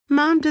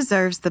Mom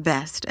deserves the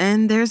best,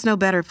 and there's no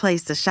better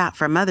place to shop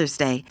for Mother's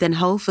Day than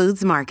Whole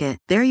Foods Market.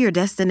 They're your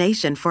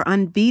destination for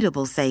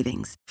unbeatable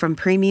savings, from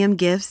premium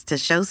gifts to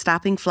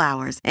show-stopping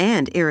flowers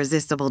and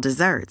irresistible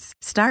desserts.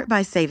 Start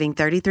by saving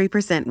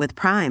 33% with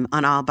Prime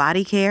on all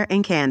body care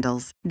and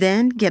candles.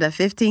 Then get a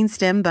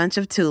 15-stem bunch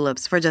of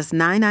tulips for just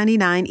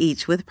 $9.99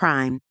 each with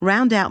Prime.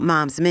 Round out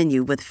Mom's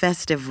menu with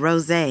festive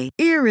rosé,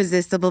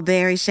 irresistible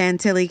berry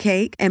chantilly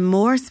cake, and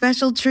more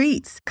special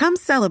treats. Come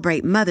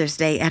celebrate Mother's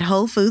Day at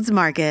Whole Foods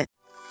Market.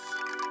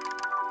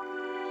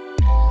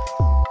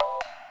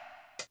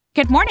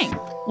 Good morning.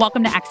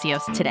 Welcome to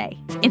Axios Today.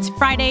 It's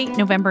Friday,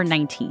 November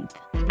 19th.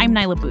 I'm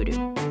Nyla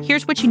Boodoo.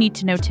 Here's what you need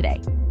to know today.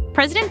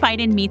 President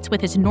Biden meets with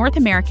his North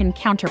American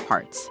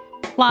counterparts,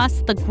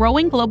 plus the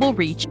growing global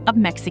reach of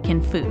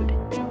Mexican food.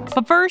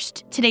 But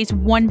first, today's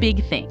one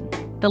big thing,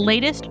 the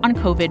latest on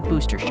COVID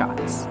booster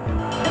shots.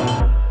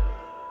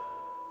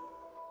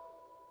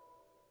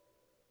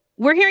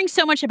 We're hearing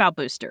so much about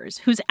boosters,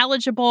 who's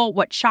eligible,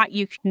 what shot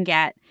you can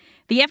get.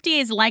 The FDA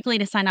is likely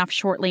to sign off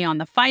shortly on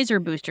the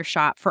Pfizer booster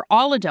shot for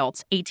all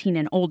adults 18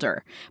 and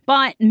older.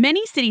 But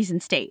many cities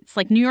and states,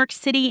 like New York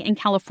City and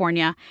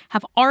California,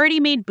 have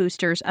already made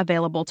boosters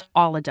available to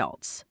all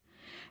adults.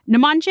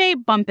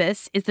 Namandje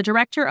Bumpus is the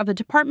director of the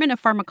Department of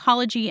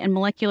Pharmacology and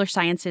Molecular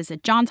Sciences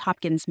at Johns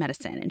Hopkins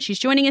Medicine, and she's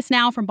joining us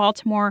now from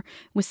Baltimore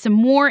with some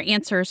more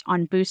answers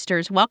on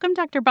boosters. Welcome,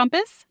 Dr.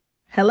 Bumpus.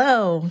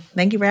 Hello.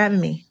 Thank you for having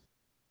me.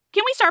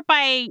 Can we start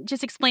by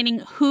just explaining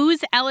who's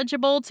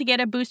eligible to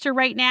get a booster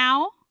right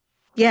now?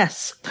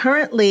 Yes.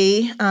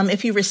 Currently,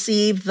 if you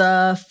receive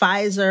the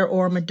Pfizer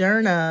or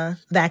Moderna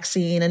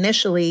vaccine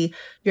initially,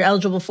 you're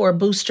eligible for a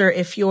booster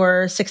if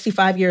you're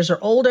 65 years or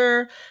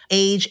older,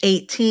 age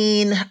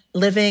 18,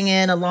 living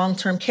in a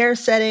long-term care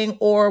setting,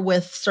 or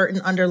with certain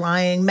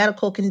underlying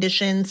medical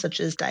conditions such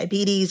as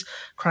diabetes,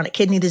 chronic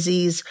kidney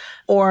disease,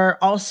 or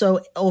also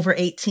over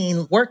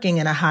 18 working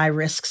in a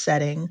high-risk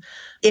setting.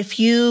 If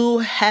you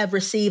have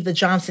received the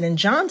Johnson &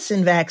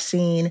 Johnson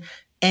vaccine,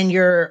 and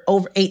you're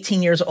over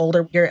 18 years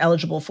older, you're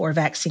eligible for a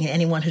vaccine.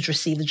 Anyone who's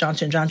received the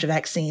Johnson & Johnson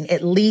vaccine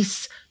at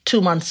least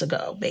 2 months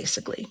ago,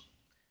 basically.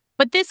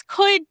 But this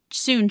could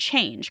soon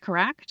change,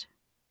 correct?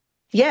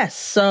 Yes.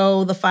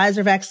 So the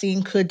Pfizer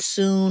vaccine could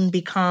soon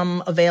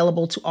become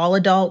available to all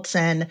adults.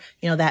 And,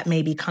 that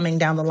may be coming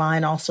down the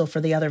line also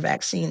for the other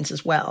vaccines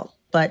as well.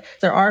 But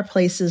there are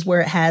places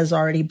where it has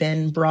already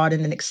been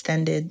broadened and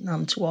extended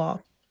to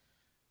all.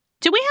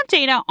 Do we have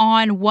data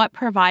on what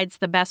provides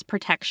the best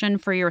protection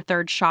for your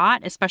third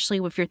shot, especially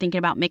if you're thinking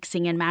about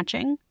mixing and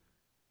matching?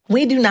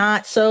 We do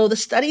not. So the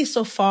studies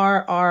so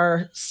far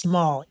are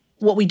small.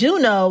 What we do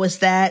know is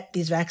that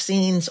these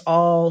vaccines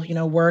all,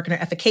 work and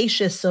are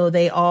efficacious, so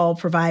they all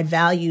provide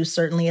value,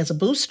 certainly as a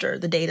booster,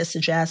 the data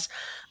suggests.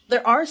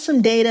 There are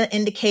some data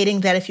indicating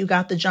that if you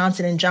got the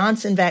Johnson &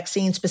 Johnson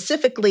vaccine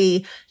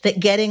specifically,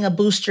 that getting a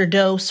booster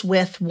dose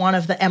with one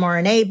of the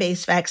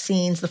mRNA-based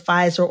vaccines, the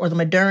Pfizer or the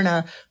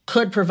Moderna,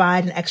 could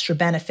provide an extra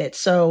benefit.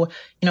 So,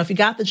 if you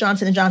got the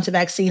Johnson & Johnson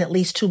vaccine at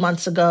least 2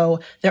 months ago,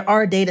 there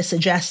are data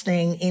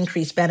suggesting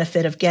increased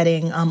benefit of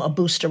getting a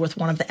booster with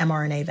one of the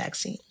mRNA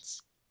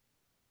vaccines.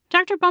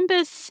 Dr.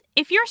 Bumpus,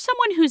 if you're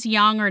someone who's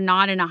young or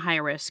not in a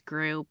high-risk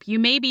group, you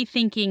may be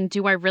thinking,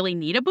 do I really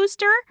need a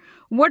booster?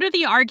 What are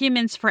the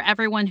arguments for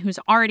everyone who's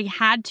already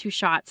had 2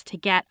 shots to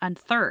get a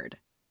third?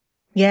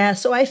 Yeah,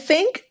 so I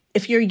think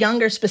if you're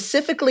younger,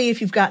 specifically if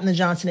you've gotten the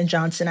Johnson &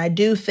 Johnson, I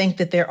do think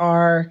that there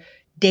are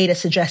data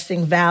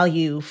suggesting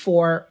value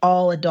for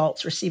all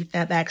adults receiving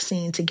that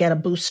vaccine to get a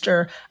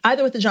booster,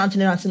 either with the Johnson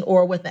 & Johnson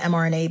or with the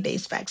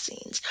mRNA-based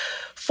vaccines.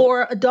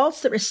 For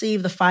adults that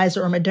receive the Pfizer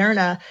or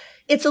Moderna,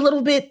 it's a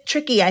little bit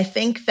tricky. I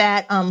think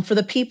that for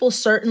the people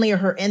certainly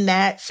who are in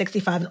that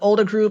 65 and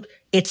older group,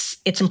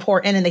 it's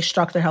important and they should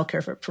talk to their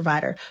healthcare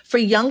provider. For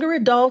younger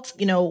adults,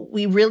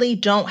 we really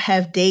don't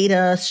have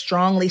data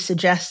strongly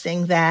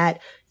suggesting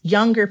that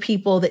younger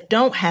people that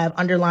don't have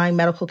underlying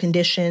medical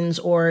conditions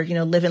or,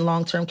 live in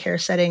long-term care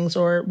settings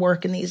or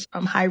work in these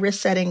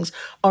high-risk settings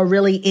are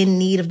really in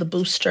need of the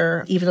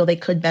booster, even though they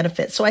could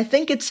benefit. So I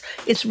think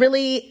it's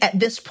really, at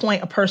this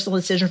point, a personal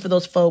decision for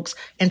those folks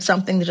and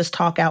something to just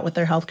talk out with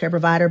their healthcare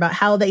provider about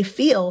how they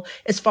feel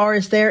as far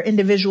as their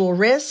individual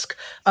risk,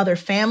 other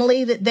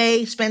family that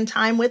they spend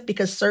time with,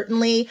 because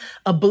certainly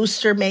a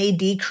booster may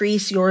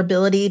decrease your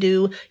ability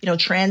to,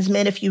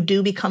 transmit if you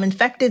do become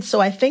infected. So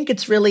I think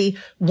it's really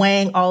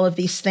weighing all of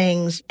these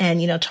things and,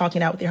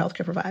 talking out with your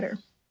healthcare provider.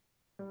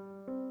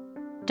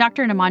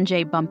 Dr.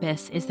 Namandje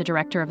Bumpus is the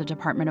director of the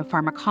Department of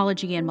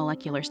Pharmacology and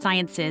Molecular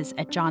Sciences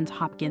at Johns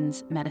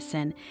Hopkins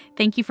Medicine.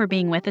 Thank you for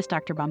being with us,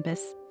 Dr.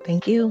 Bumpus.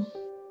 Thank you.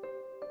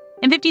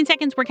 In 15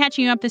 seconds, we're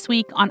catching you up this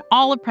week on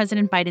all of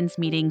President Biden's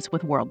meetings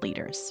with world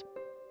leaders.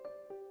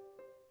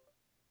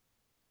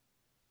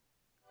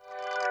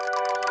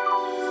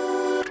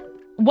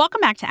 Welcome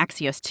back to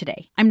Axios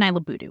Today. I'm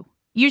Nyla Boodoo.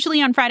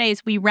 Usually on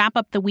Fridays, we wrap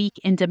up the week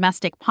in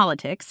domestic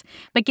politics.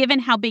 But given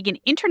how big an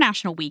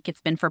international week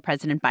it's been for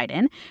President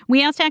Biden,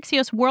 we asked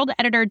Axios world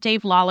editor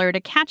Dave Lawler to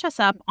catch us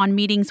up on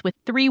meetings with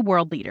three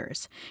world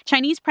leaders.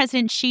 Chinese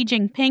President Xi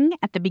Jinping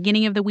at the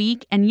beginning of the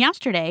week, and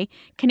yesterday,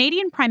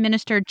 Canadian Prime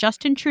Minister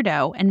Justin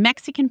Trudeau and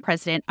Mexican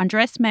President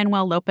Andrés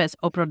Manuel López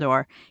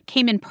Obrador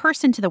came in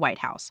person to the White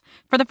House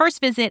for the first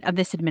visit of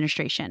this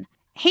administration.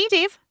 Hey,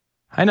 Dave.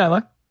 Hi,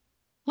 Nyla.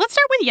 Let's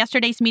start with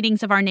yesterday's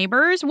meetings of our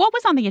neighbors. What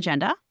was on the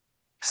agenda?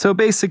 So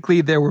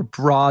basically, there were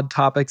broad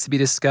topics to be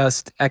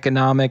discussed: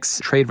 economics,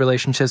 trade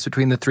relationships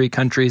between the three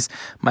countries.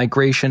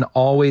 Migration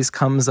always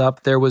comes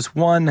up. There was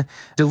one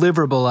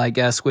deliverable, I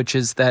guess, which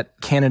is that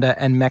Canada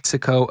and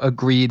Mexico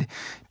agreed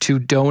to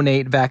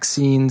donate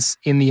vaccines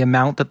in the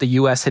amount that the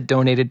U.S. had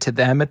donated to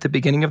them at the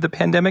beginning of the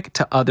pandemic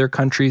to other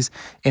countries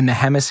in the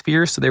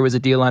hemisphere. So there was a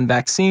deal on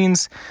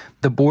vaccines.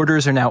 The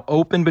borders are now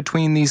open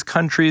between these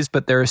countries,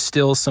 but there are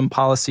still some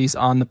policies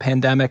on the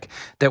pandemic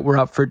that were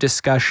up for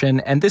discussion.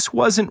 And this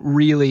wasn't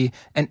really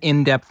an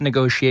in-depth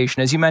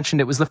negotiation. As you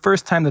mentioned, it was the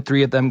first time the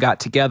three of them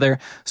got together.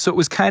 So it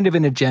was kind of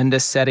an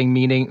agenda-setting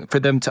meeting for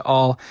them to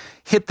all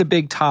hit the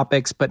big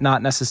topics, but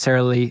not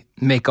necessarily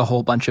make a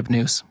whole bunch of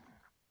news.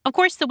 Of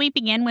course, the week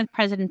began with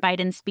President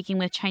Biden speaking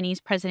with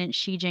Chinese President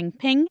Xi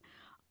Jinping.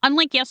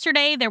 Unlike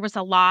yesterday, there was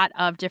a lot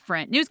of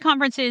different news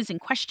conferences and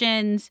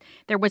questions.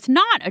 There was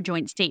not a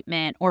joint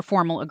statement or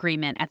formal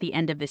agreement at the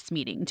end of this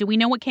meeting. Do we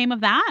know what came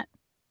of that?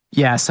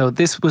 Yeah, so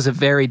this was a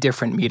very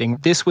different meeting.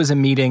 This was a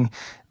meeting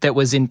that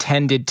was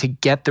intended to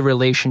get the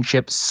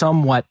relationship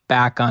somewhat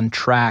back on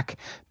track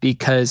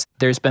because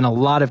there's been a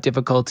lot of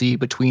difficulty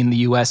between the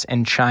U.S.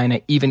 and China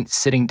even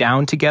sitting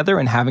down together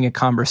and having a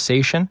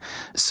conversation.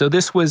 So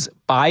this was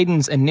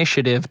Biden's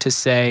initiative to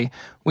say,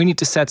 we need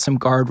to set some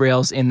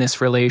guardrails in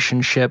this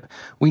relationship.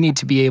 We need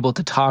to be able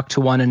to talk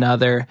to one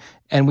another.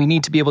 And we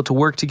need to be able to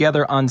work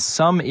together on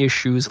some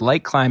issues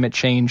like climate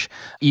change,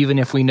 even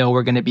if we know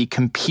we're going to be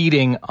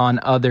competing on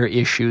other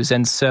issues.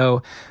 And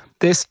so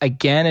this,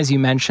 again, as you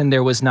mentioned,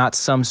 there was not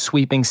some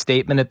sweeping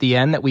statement at the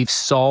end that we've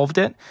solved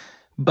it.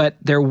 But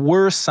there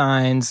were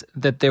signs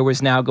that there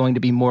was now going to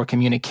be more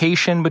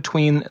communication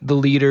between the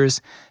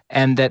leaders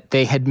and that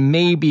they had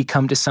maybe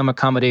come to some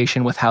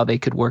accommodation with how they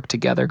could work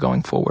together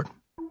going forward.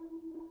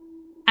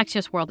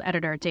 Axios World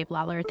editor Dave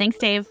Lawler. Thanks,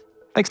 Dave.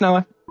 Thanks,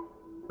 Noah.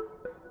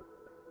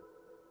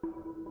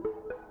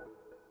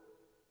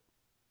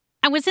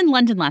 I was in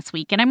London last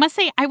week, and I must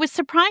say I was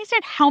surprised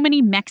at how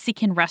many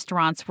Mexican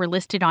restaurants were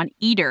listed on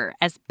Eater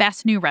as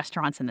best new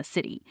restaurants in the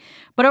city.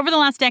 But over the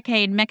last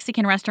decade,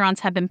 Mexican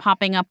restaurants have been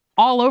popping up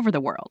all over the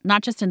world,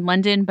 not just in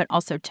London, but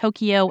also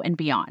Tokyo and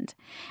beyond.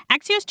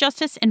 Axios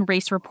Justice and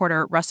Race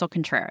reporter Russell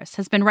Contreras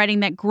has been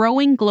writing that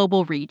growing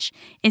global reach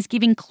is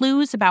giving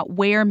clues about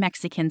where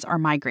Mexicans are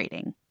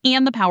migrating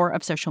and the power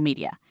of social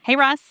media. Hey,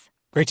 Russ.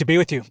 Great to be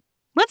with you.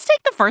 Let's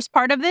take the first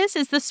part of this.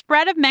 Is the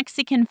spread of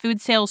Mexican food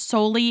sales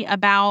solely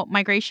about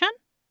migration?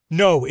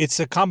 No,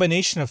 it's a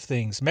combination of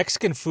things.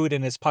 Mexican food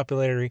and its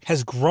popularity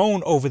has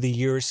grown over the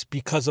years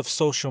because of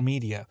social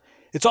media.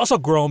 It's also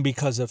grown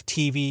because of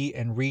TV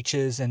and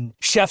reaches, and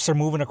chefs are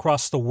moving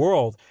across the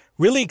world,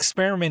 really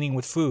experimenting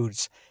with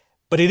foods.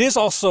 But it is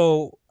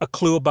also a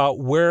clue about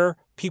where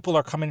people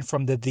are coming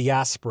from the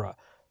diaspora.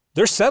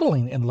 They're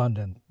settling in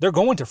London. They're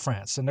going to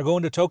France and they're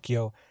going to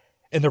Tokyo,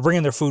 and they're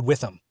bringing their food with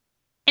them.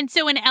 And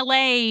so in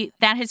LA,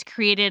 that has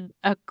created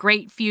a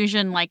great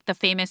fusion like the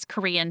famous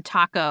Korean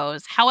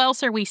tacos. How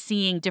else are we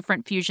seeing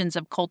different fusions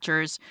of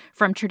cultures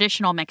from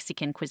traditional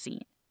Mexican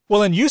cuisine?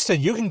 Well, in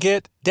Houston, you can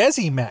get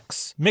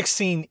Desi-Mex,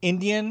 mixing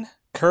Indian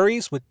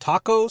curries with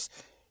tacos.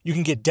 You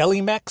can get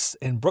Deli-Mex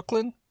in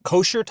Brooklyn,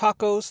 kosher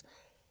tacos.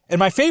 And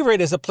my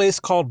favorite is a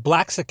place called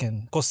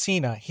Blaxican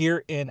Cocina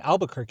here in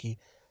Albuquerque,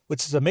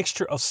 which is a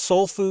mixture of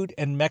soul food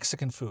and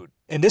Mexican food.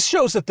 And this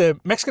shows that the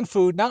Mexican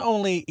food not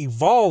only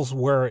evolves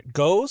where it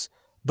goes,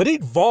 but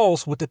it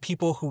evolves with the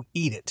people who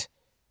eat it.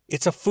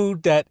 It's a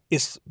food that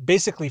is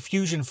basically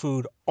fusion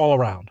food all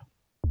around.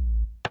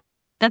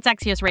 That's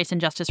Axios Race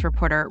and Justice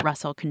reporter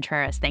Russell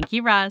Contreras. Thank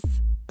you, Russ.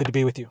 Good to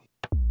be with you.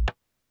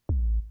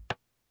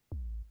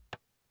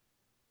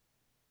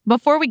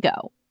 Before we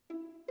go,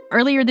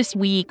 earlier this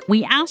week,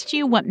 we asked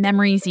you what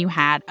memories you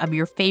had of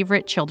your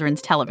favorite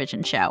children's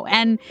television show.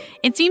 And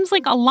it seems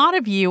like a lot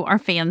of you are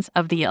fans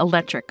of The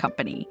Electric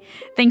Company.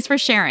 Thanks for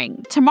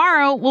sharing.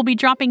 Tomorrow, we'll be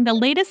dropping the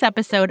latest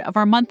episode of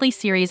our monthly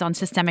series on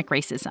systemic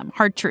racism,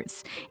 Hard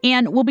Truths.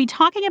 And we'll be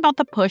talking about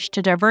the push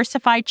to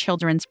diversify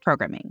children's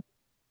programming.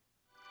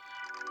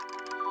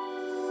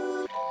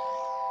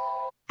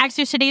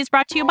 Axios Today is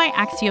brought to you by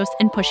Axios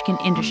and Pushkin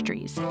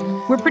Industries.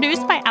 We're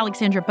produced by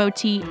Alexandra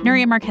Botti,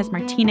 Nuria Marquez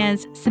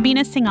Martinez,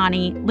 Sabina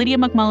Singhani, Lydia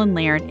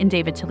McMullen-Laird, and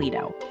David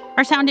Toledo.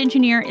 Our sound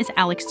engineer is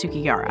Alex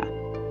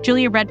Sugiyara.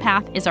 Julia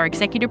Redpath is our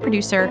executive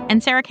producer,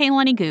 and Sarah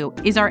Kailani Gu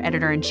is our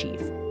editor-in-chief.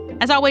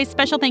 As always,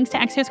 special thanks to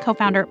Axios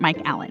co-founder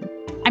Mike Allen.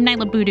 I'm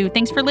Nyla Boodoo.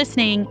 Thanks for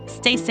listening.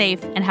 Stay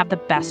safe and have the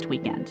best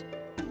weekend.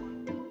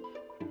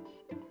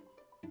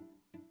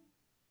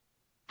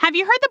 Have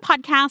you heard the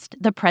podcast,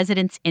 The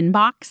President's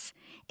Inbox?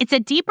 It's a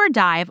deeper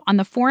dive on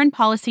the foreign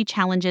policy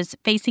challenges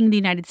facing the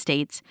United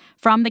States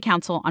from the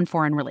Council on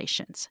Foreign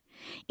Relations.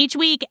 Each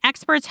week,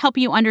 experts help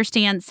you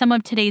understand some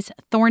of today's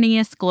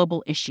thorniest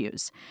global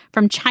issues,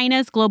 from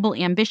China's global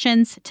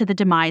ambitions to the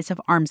demise of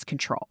arms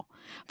control.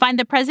 Find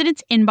The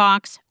President's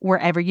Inbox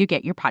wherever you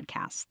get your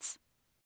podcasts.